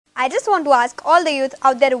I just want to ask all the youth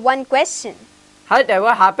out there one question. Has it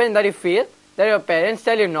ever happened that you feel that your parents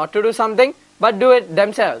tell you not to do something but do it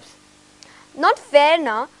themselves? Not fair,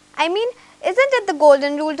 na? I mean, isn't it the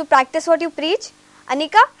golden rule to practice what you preach?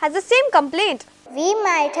 Anika has the same complaint. We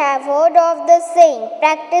might have heard of the saying,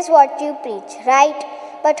 practice what you preach, right?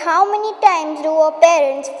 But how many times do our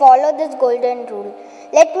parents follow this golden rule?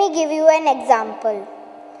 Let me give you an example.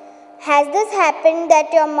 Has this happened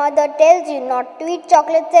that your mother tells you not to eat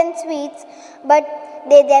chocolates and sweets, but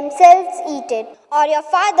they themselves eat it? Or your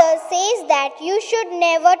father says that you should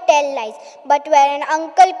never tell lies, but when an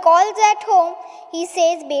uncle calls at home, he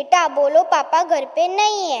says, Beta, bolo papa ghar pe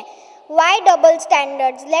nahi hai. Why double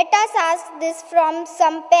standards? Let us ask this from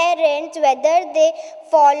some parents whether they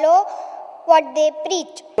follow what they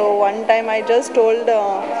preach. So one time I just told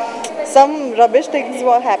some rubbish things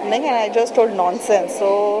were happening and I just told nonsense.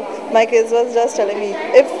 So my kids was just telling me,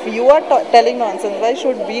 if you are telling nonsense, why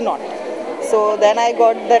should we not? So then I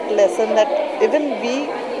got that lesson that even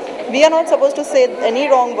we are not supposed to say any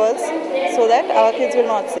wrong words so that our kids will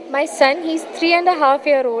not say. My son, he's 3.5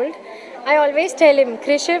 years old. I always tell him,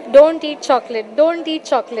 Krishiv, don't eat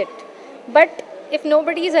chocolate. But if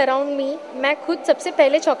nobody is around me, मैं खुद सबसे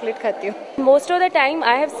पहले chocolate खाती हूँ. Most of the time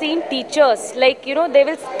I have seen teachers, they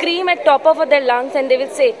will scream at top of their lungs and they will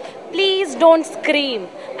say, please don't scream.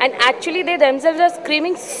 And actually they themselves are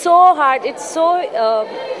screaming so hard, it's so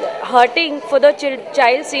hurting for the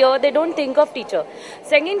child's ear, they don't think of teacher.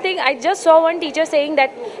 Second thing, I just saw one teacher saying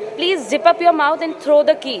that, please zip up your mouth and throw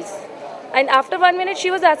the keys. And after 1 minute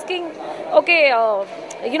she was asking, okay,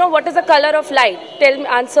 what is the color of light?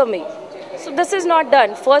 Answer me. So this is not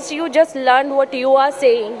done. First you just learn what you are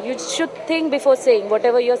saying. You should think before saying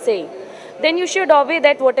whatever you're saying. Then you should obey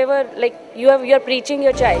that whatever you're preaching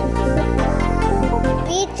your child.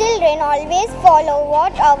 We children always follow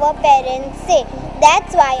what our parents say.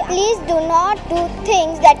 That's why please do not do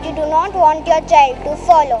things that you do not want your child to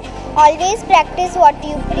follow. Always practice what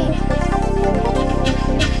you preach.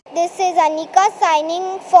 This is Anika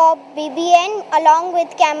signing for BBN along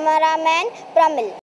with cameraman Pramil.